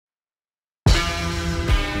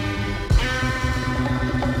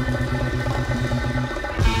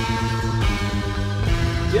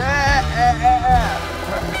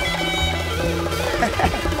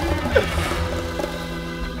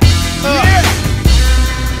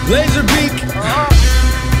Laser Beak,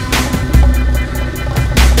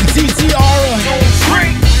 TT Aura,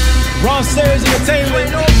 Rhymesayers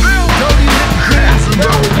Entertainment,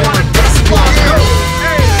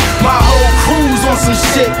 my whole crew's on some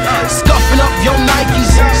shit, scuffing up your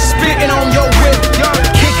Nikes, spitting on your whip,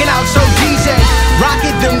 kicking out your DJ, rock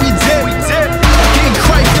it then we dip, getting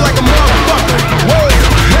crazy like a motherfucker. Whoa.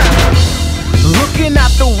 Looking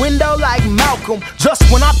out the window like Malcolm, just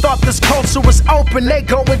when I thought this culture was open, they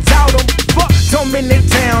go and doubt them. Fuck them in it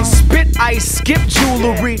down, spit ice, skip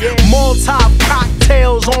jewelry, Molotov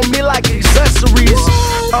cocktails on me like accessories.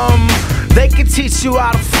 They can teach you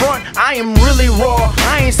how to front, I am really raw.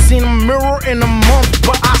 I ain't seen a mirror in a month,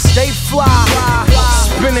 but I stay fly.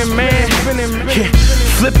 Spinning, man, yeah,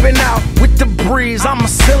 flipping out with the breeze. I'm a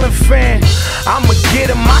ceiling fan, I'ma get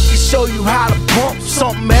him. I can show you how to bump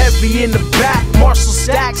something heavy in the back. Marshall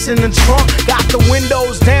stacks in the trunk, got the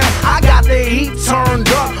windows down. I got the heat turned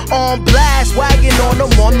up, on blast, wagging on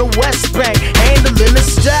them on the West Bank, handling the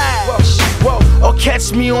style. Whoa, or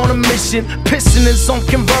catch me on a mission, pissing in some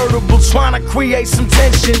convertible, trying to create some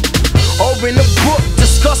tension. Or in a book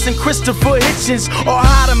discussing Christopher Hitchens, or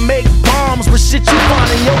how to make bombs with shit you find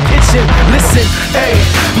in your kitchen. Listen, hey,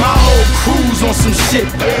 my whole crew's on some shit,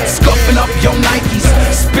 scuffing up your Nikes,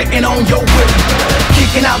 spitting on your whip,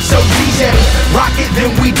 kicking out your DJ, rock it then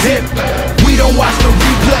we dip. We don't watch the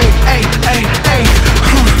replay, hey, hey, hey.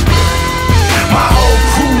 My whole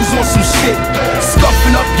crew's on some shit,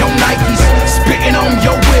 scuffing up your Nikes, spitting on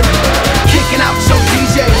your whip, kicking out your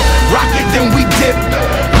DJ, rock it then we dip.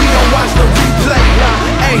 We don't watch the replay,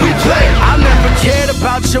 hey, replay. I never cared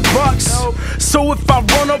about your bucks, so if I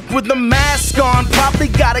run up with a mask on, probably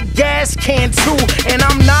got a gas can too. And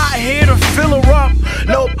I'm not here to fill her up,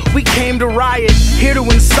 nope, we came to riot, here to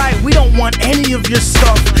incite. We don't want any of your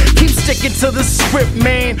stuff, keep sticking to the script,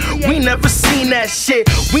 man. We never seen that shit,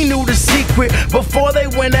 we knew the secret before they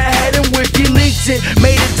went ahead and WikiLeaked it.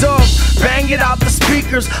 Made it up, bang it out the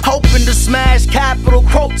speakers, hoping to smash capital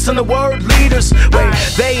quotes and the word leaders. Wait,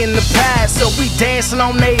 they in the past, so we dancing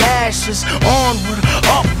on their ashes. Onward,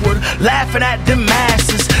 upward, laughing at the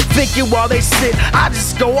masses, thinking while they sit, I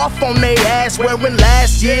just go off on their ass. Wearing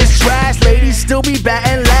last year's trash, ladies still be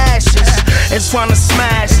batting lashes and trying to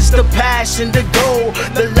smash. It's the passion, the goal,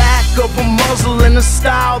 the lack of a muzzle and a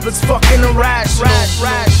style that's fucking irrational.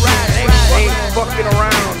 Ain't fucking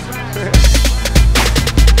around.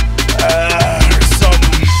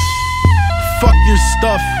 fuck your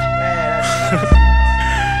stuff.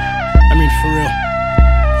 I mean, for real.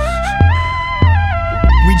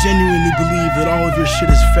 We genuinely believe that all of your shit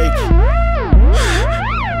is fake.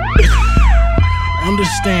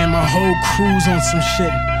 Understand, my whole crew's on some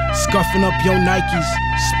shit, scuffing up your Nikes,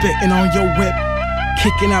 spitting on your whip,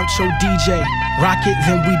 kicking out your DJ, rock it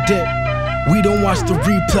then we dip. We don't watch the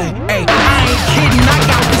replay, ayy. I ain't kidding, I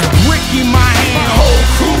got this brick in my hand. My whole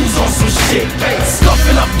crew's on some shit,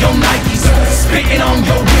 scuffing up your Nikes, spitting on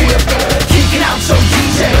your whip, kicking out your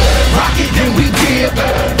DJ, rock it then we dip.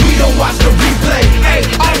 We don't watch the replay, ayy.